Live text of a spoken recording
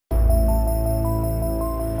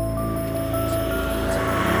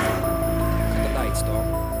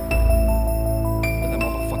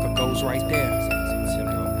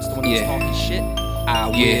Yeah. Talking shit.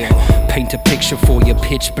 Yeah, paint a picture for your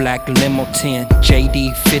pitch black limo 10.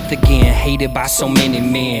 JD fifth again, hated by so many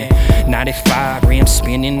men. 95 rims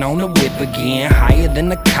spinning on the whip again. Higher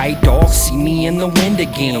than a kite, dog, see me in the wind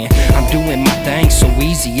again. I'm doing my thing so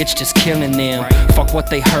easy, it's just killing them. Fuck what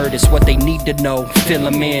they heard, it's what they need to know. Fill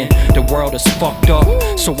them in, the world is fucked up,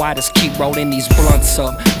 so I just keep rolling these blunts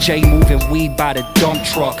up. Jay moving weed by the dump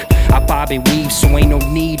truck. I bob and weave, so ain't no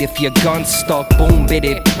need if your gun's stuck. Boom, bit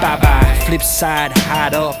it, bye-bye. Flipcide,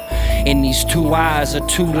 hide up. In these two eyes are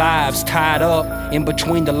two lives tied up. In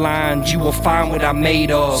between the lines, you will find what I'm made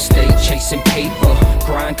of. Stay chasing paper,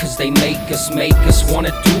 grind cause they make us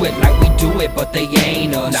wanna do it like we do it, but they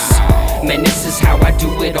ain't us. Man, this is how I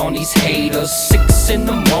do it on these haters. 6 in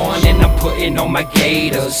the morning, I'm putting on my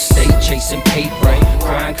gators. Stay chasing paper,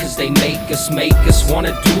 grind cause they make us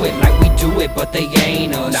wanna do it like we do it, but they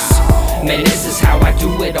ain't us. Man, this is how I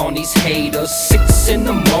do it on these haters. 6 in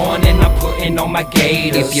the morning, I'm putting on my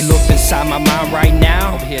gators. If you look inside my mind right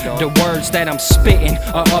now, the words that I'm spitting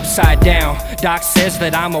are upside down. Doc says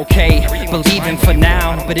that I'm okay, believing for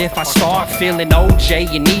now. But if I start feeling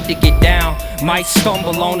OJ, you need to get down. Might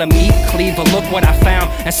stumble on a meat cleaver, look what I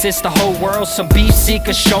found. And since the whole world's some beef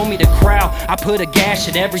seekers, show me the crowd. I put a gash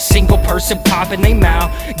at every single person popping they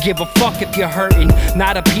mouth. Give a fuck if you're hurting,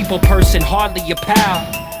 not a people person, hardly your pal.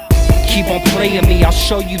 Keep on playing me, I'll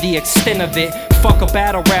show you the extent of it. Fuck a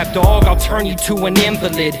battle rap, dog, I'll turn you to an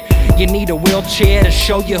invalid. You need a wheelchair to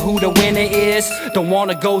show you who the winner is. Don't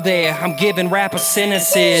wanna go there, I'm giving rappers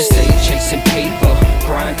sentences. Stay chasing paper,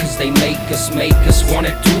 grind cause they make us wanna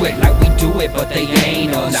do it like we do it, but they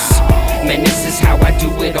ain't us. Man, this is how I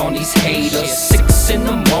do it on these haters. 6 in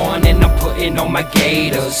the morning, I'm putting on my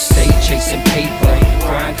gators. Stay chasing paper,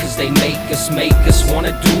 grind cause they make us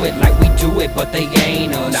wanna do it like we do it, but they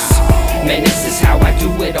ain't us. Man, this is how I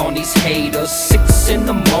do it on these haters. 6 in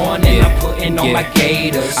the morning, I'm putting on my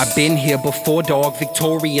gators. I've been here before, dog,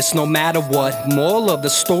 victorious no matter what. Moral of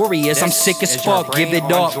the story is I'm sick as fuck, give it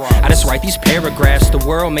up. I just write these paragraphs, the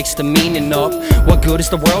world makes the meaning up. What good is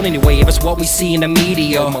the world anyway if it's what we see in the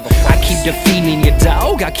media? I keep defeating your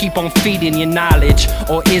dog, I keep on feeding your knowledge.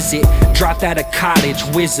 Or is it dropped out of college,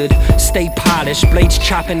 wizard? Stay polished, blades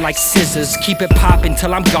chopping like scissors. Keep it popping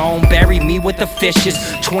till I'm gone, bury me with the fishes.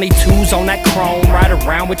 22s on that chrome, ride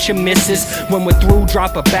around with your missus. When we're through,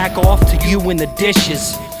 drop a back off to you in the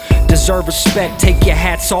dishes. Deserve respect, take your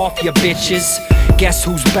hats off, you bitches. Guess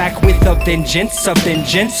who's back with a vengeance, a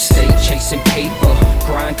vengeance? Stay chasing paper,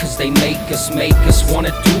 grind cause they make us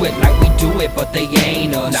wanna do it like we do it, but they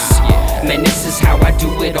ain't us. Man, this is how I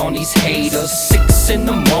do it on these haters. 6 in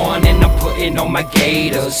the morning, I'm putting on my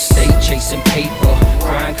gators. Stay chasing paper,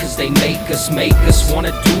 grind cause they make us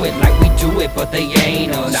wanna do it like we do it, but they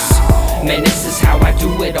ain't us. Man, this is how I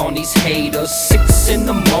do it on these haters. 6 in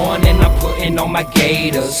the morning, I'm putting on my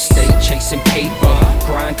gators. Stay chasing paper,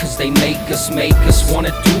 grind cause they make us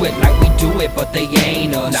wanna do it like we do it, but they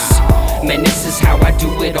ain't us. Man, this is how I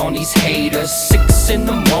do it on these haters. 6 in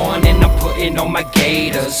the morning, I'm putting on my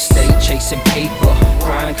gators. Stay chasing paper,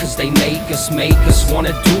 grind cause they make us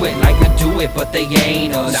wanna do it like we do it, but they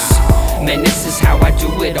ain't us. Man, this is how I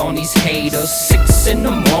do it on these haters. 6 in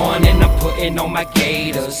the morning, I'm putting on my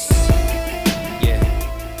gators.